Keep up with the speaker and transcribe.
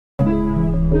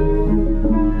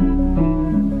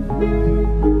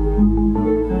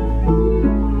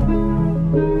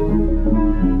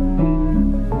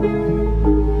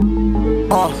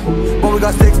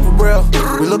got sticks for real.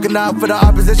 We looking out for the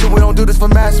opposition, we don't do this for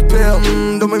mass appeal.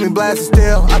 Don't make me blast it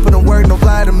still. I put in work, no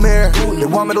Vladimir. They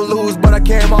want me to lose, but I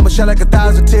can't, mama, shed like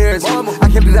 1,000 tears. I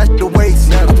can't do that shit to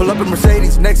waste. I pull up in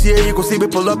Mercedes, next year you gon' see me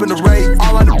pull up in the race.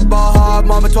 All I know ball hard,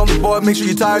 mama told me, boy, make sure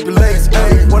you tie up your legs.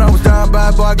 Hey, when I was down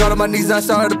bad, boy, I got on my knees and I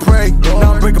started to pray.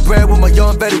 Now I'm breaking bread with my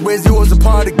young Betty Wiz, he was a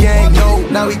part of the gang. No,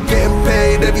 now he getting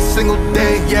paid every single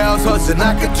day. Yeah, I was hustling,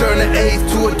 I could turn an 8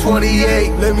 to a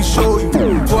 28. Let me show you,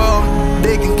 12,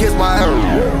 they can kiss my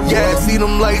ass. Yeah, see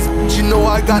them lights, but you know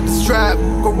I got the strap.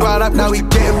 Go right up, now he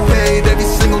getting paid every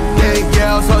single day.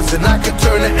 Yeah, I was hustling, I could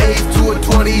turn an 8 to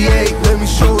a 28. Let me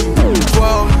show you,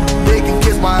 12, they can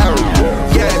kiss my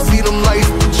ass. Yeah, see them lights,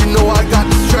 but you know I got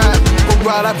the strap. Go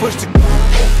right, I push the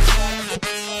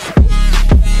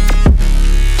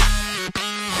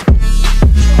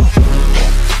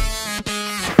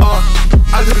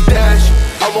I do the dash,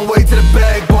 on my way to the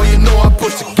bag, boy, you know I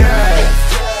push the gas.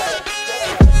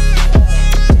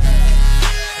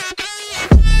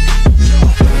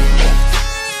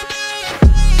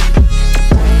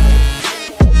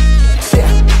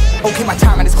 Okay, my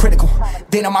timing is critical.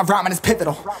 They know my rhyming is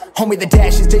pivotal. Homie, the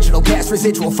dash is digital, gas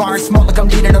residual. Fire and smoke like I'm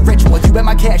needing a ritual. You bet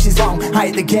my cash is on. I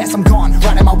hit the gas, I'm gone.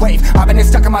 Riding my wave. I've been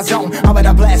stuck in my zone. I bet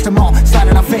I blast them all.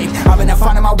 Sliding on faith. I've been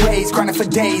finding my ways. Grinding for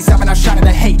days. I've been out shining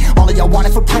the hate. All of y'all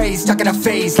wanted for praise. Stuck in a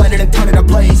phase. Light it and turn it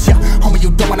ablaze. Yeah, homie,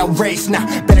 you don't want no race. Nah,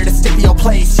 better to stick to your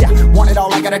place. Yeah, want it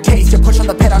all, I gotta taste. You push on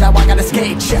the pedal, now I gotta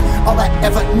skate. Yeah, all I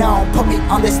ever known. Put me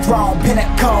on this throne.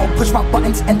 Pinnacle. Push my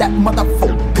buttons and that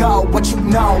motherfucker go. What you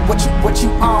know, what you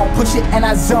own. Push it and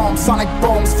I zoom. Sonic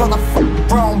booms for the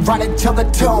room. Run it till the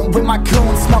tomb with my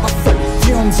goons. Smell the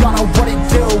fumes. Y'all know what it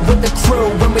do with the crew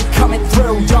when we coming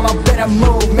through. Y'all better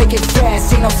move, make it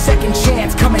fast. Ain't no second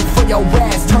chance coming for your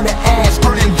ass. Turn to ash,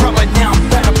 burning rubber. Now I'm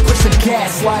better push the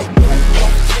gas like.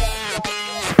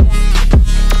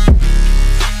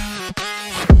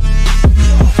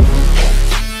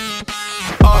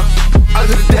 I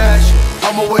do the dash,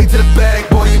 on my way to the bag,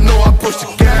 boy, you know I push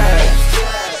the